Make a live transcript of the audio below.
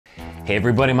Hey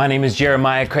everybody, my name is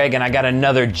Jeremiah Craig and I got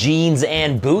another jeans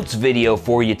and boots video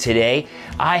for you today.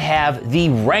 I have the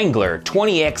Wrangler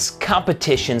 20x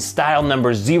competition style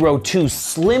number 02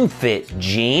 slim fit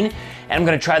jean, and I'm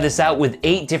gonna try this out with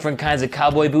 8 different kinds of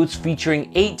cowboy boots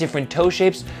featuring 8 different toe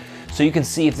shapes so you can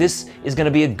see if this is gonna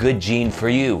be a good jean for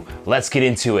you. Let's get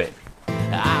into it.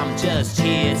 I'm just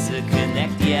here to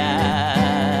connect ya,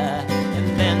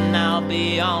 and then I'll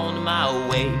be on my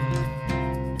way.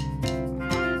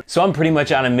 So I'm pretty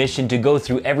much on a mission to go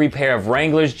through every pair of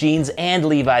Wrangler's jeans and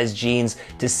Levi's jeans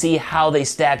to see how they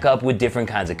stack up with different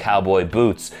kinds of cowboy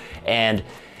boots. And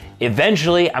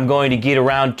eventually I'm going to get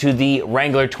around to the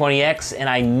Wrangler 20x, and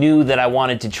I knew that I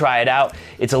wanted to try it out.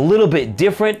 It's a little bit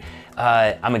different.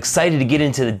 I'm excited to get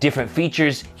into the different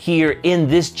features here in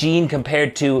this jean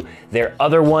compared to their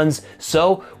other ones.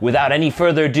 So without any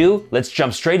further ado, let's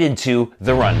jump straight into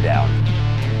the rundown.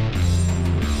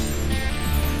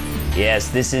 Yes,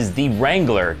 this is the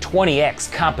Wrangler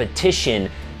 20x competition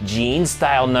jean,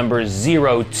 style number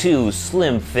 02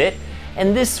 slim fit,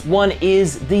 and this one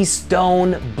is the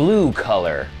stone blue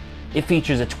color. It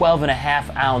features a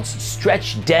 12.5 ounce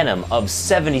stretch denim of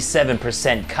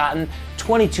 77% cotton,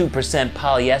 22%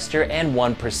 polyester, and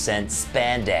 1%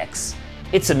 spandex.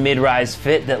 It's a mid-rise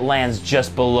fit that lands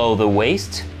just below the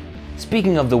waist.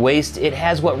 Speaking of the waist, it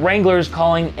has what Wrangler is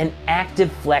calling an active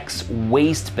flex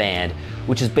waistband,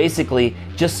 which is basically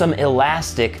just some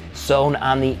elastic sewn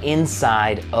on the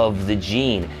inside of the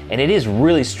jean. And it is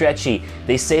really stretchy.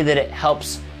 They say that it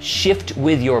helps shift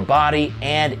with your body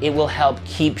and it will help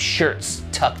keep shirts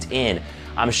tucked in.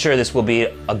 I'm sure this will be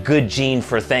a good jean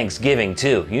for Thanksgiving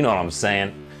too, you know what I'm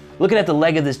saying. Looking at the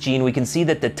leg of this jean, we can see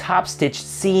that the top stitch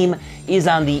seam is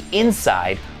on the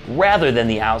inside rather than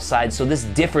the outside, so this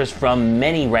differs from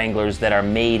many Wranglers that are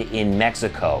made in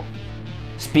Mexico.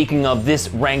 Speaking of, this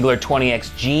Wrangler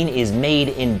 20x jean is made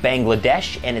in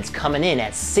Bangladesh and it's coming in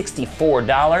at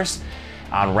 $64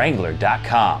 on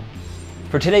Wrangler.com.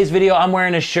 For today's video, I'm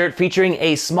wearing a shirt featuring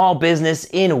a small business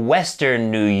in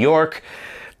Western New York,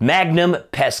 Magnum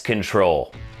Pest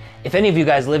Control. If any of you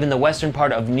guys live in the western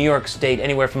part of New York State,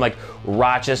 anywhere from like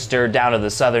Rochester down to the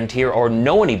southern tier, or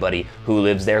know anybody who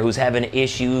lives there who's having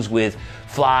issues with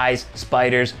flies,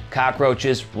 spiders,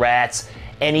 cockroaches, rats,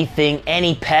 anything,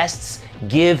 any pests,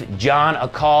 give John a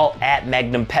call at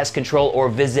Magnum Pest Control or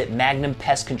visit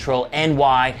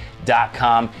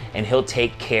magnumpestcontrolny.com and he'll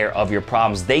take care of your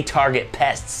problems. They target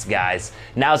pests, guys.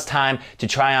 Now it's time to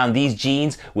try on these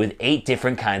jeans with 8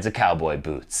 different kinds of cowboy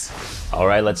boots. All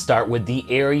right, let's start with the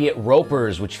Ariat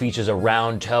Ropers, which features a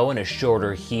round toe and a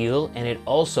shorter heel, and it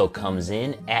also comes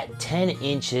in at 10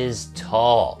 inches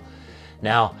tall.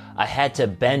 Now, I had to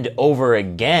bend over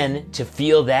again to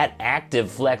feel that active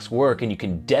flex work, and you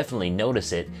can definitely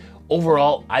notice it.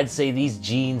 Overall, I'd say these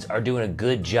jeans are doing a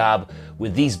good job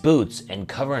with these boots and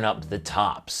covering up the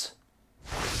tops.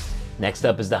 Next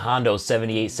up is the Hondo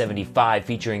 7875,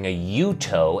 featuring a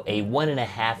U-toe, a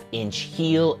 1.5 inch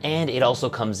heel, and it also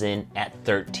comes in at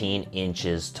 13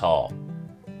 inches tall.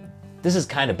 This is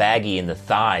kind of baggy in the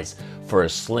thighs for a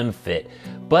slim fit,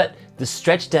 but the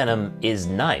stretch denim is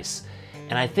nice.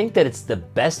 And I think that it's the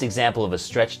best example of a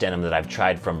stretch denim that I've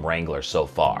tried from Wrangler so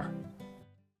far.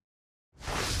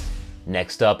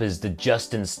 Next up is the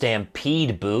Justin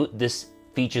Stampede boot. This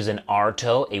features an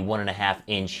R-toe, a 1.5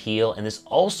 inch heel, and this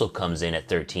also comes in at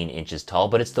 13 inches tall,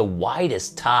 but it's the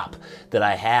widest top that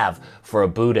I have for a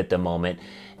boot at the moment.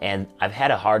 And I've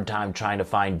had a hard time trying to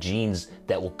find jeans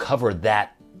that will cover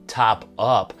that top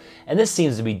up. And this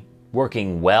seems to be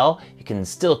working well. You can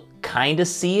still kind of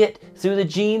see it through the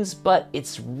jeans, but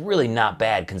it's really not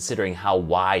bad considering how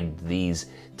wide these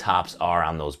tops are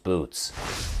on those boots.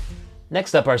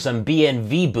 Next up are some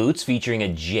BNV boots featuring a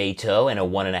J-toe and a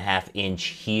 1.5 inch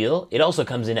heel. It also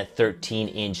comes in at 13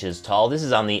 inches tall. This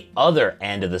is on the other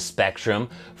end of the spectrum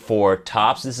for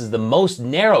tops. This is the most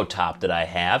narrow top that I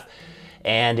have,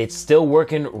 and it's still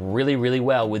working really, really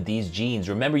well with these jeans.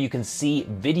 Remember, you can see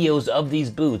videos of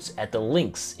these boots at the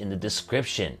links in the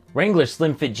description. Wrangler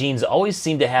slim fit jeans always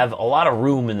seem to have a lot of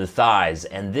room in the thighs,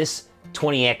 and this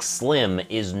 20x Slim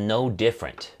is no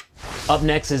different. Up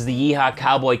next is the Yeehaw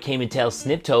Cowboy Cayman Tail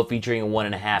Snip Toe, featuring a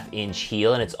 1.5 inch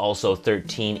heel, and it's also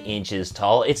 13 inches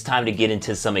tall. It's time to get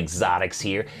into some exotics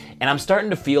here, and I'm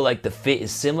starting to feel like the fit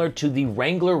is similar to the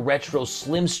Wrangler Retro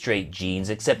Slim Straight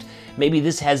jeans, except maybe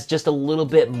this has just a little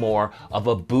bit more of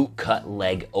a boot cut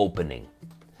leg opening.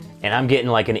 And I'm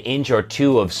getting like an inch or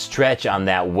 2 of stretch on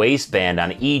that waistband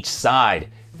on each side.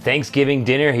 Thanksgiving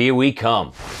dinner, here we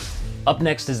come. Up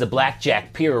next is the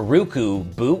Blackjack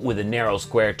Piraruku boot with a narrow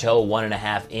square toe,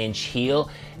 1.5-inch heel,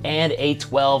 and a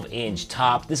 12-inch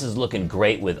top. This is looking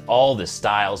great with all the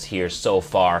styles here so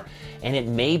far, and it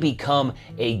may become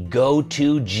a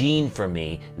go-to jean for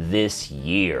me this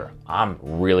year. I'm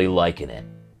really liking it.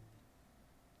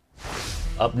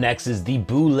 Up next is the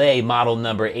Boulé model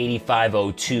number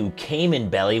 8502 Cayman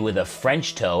belly with a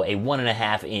French toe, a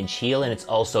 1.5-inch heel, and it's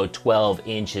also 12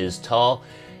 inches tall.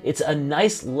 It's a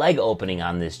nice leg opening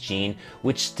on this jean,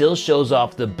 which still shows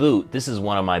off the boot. This is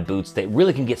one of my boots that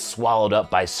really can get swallowed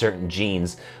up by certain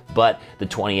jeans, but the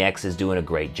 20X is doing a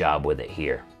great job with it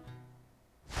here.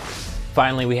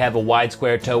 Finally, we have a wide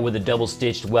square toe with a double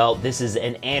stitched welt. This is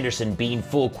an Anderson Bean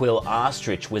full quill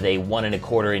ostrich with a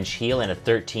 1.25-inch heel and a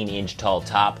 13-inch tall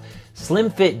top. Slim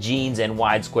fit jeans and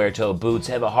wide square toe boots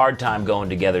have a hard time going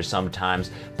together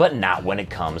sometimes, but not when it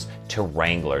comes to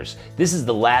Wranglers. This is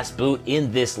the last boot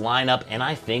in this lineup, and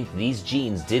I think these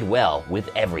jeans did well with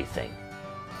everything.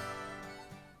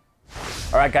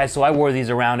 All right, guys, so I wore these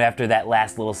around after that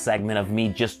last little segment of me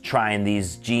just trying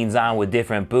these jeans on with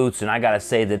different boots, and I gotta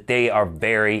say that they are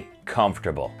very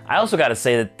comfortable. I also gotta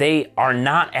say that they are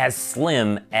not as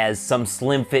slim as some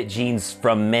slim fit jeans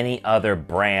from many other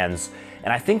brands.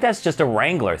 And I think that's just a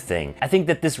Wrangler thing. I think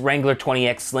that this Wrangler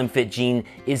 20X slim fit jean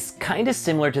is kind of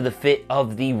similar to the fit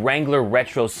of the Wrangler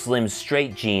Retro Slim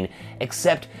Straight jean,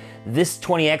 except this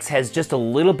 20X has just a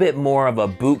little bit more of a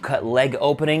boot cut leg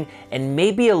opening and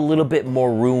maybe a little bit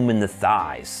more room in the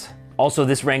thighs. Also,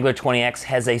 this Wrangler 20X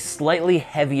has a slightly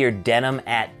heavier denim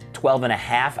at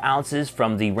 12.5 ounces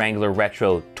from the Wrangler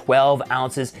Retro 12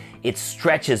 ounces. It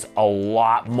stretches a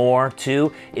lot more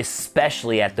too,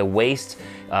 especially at the waist.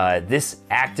 This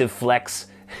Active Flex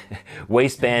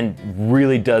waistband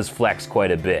really does flex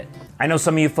quite a bit. I know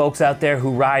some of you folks out there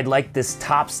who ride like this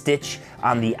top stitch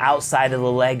on the outside of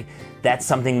the leg. That's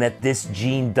something that this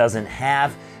jean doesn't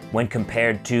have when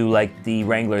compared to like the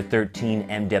Wrangler 13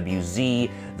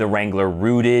 MWZ, the Wrangler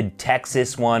Rooted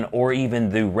Texas one, or even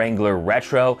the Wrangler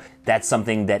Retro. That's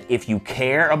something that if you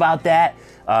care about that,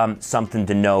 something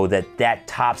to know that that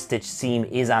top stitch seam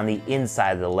is on the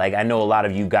inside of the leg. I know a lot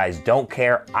of you guys don't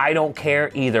care. I don't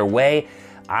care either way.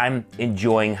 I'm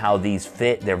enjoying how these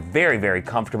fit. They're very, very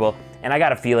comfortable. And I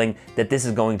got a feeling that this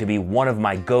is going to be one of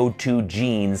my go-to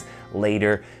jeans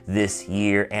later this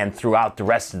year and throughout the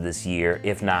rest of this year,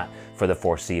 if not for the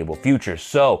foreseeable future.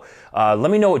 So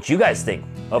let me know what you guys think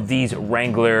of these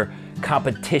Wrangler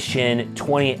Competition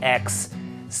 20X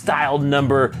style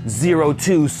number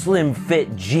 02 slim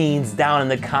fit jeans down in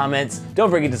the comments.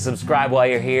 Don't forget to subscribe while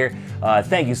you're here.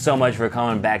 Thank you so much for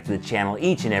coming back to the channel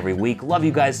each and every week. Love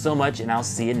you guys so much, and I'll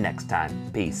see you next time.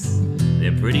 Peace.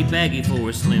 They're pretty baggy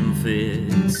for slim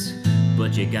fits,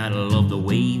 but you gotta love the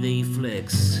way they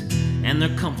flex. And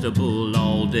they're comfortable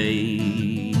all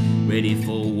day, ready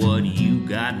for what you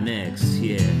got next,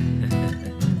 yeah.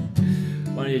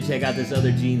 Why don't you check out this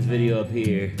other jeans video up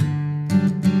here?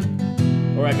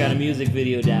 Or I got a music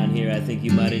video down here I think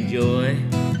you might enjoy.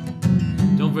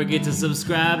 Don't forget to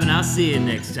subscribe, and I'll see you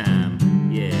next time.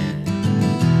 Yeah.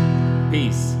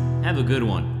 Peace. Have a good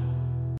one.